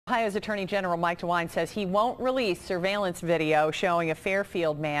Ohio's Attorney General Mike DeWine says he won't release surveillance video showing a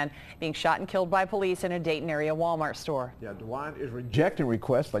Fairfield man being shot and killed by police in a Dayton area Walmart store. Yeah, DeWine is rejecting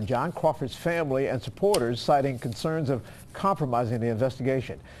requests by John Crawford's family and supporters, citing concerns of compromising the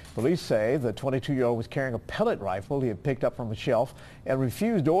investigation. Police say the 22-year-old was carrying a pellet rifle he had picked up from a shelf and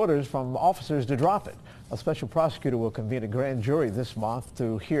refused orders from officers to drop it. A special prosecutor will convene a grand jury this month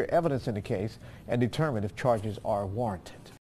to hear evidence in the case and determine if charges are warranted.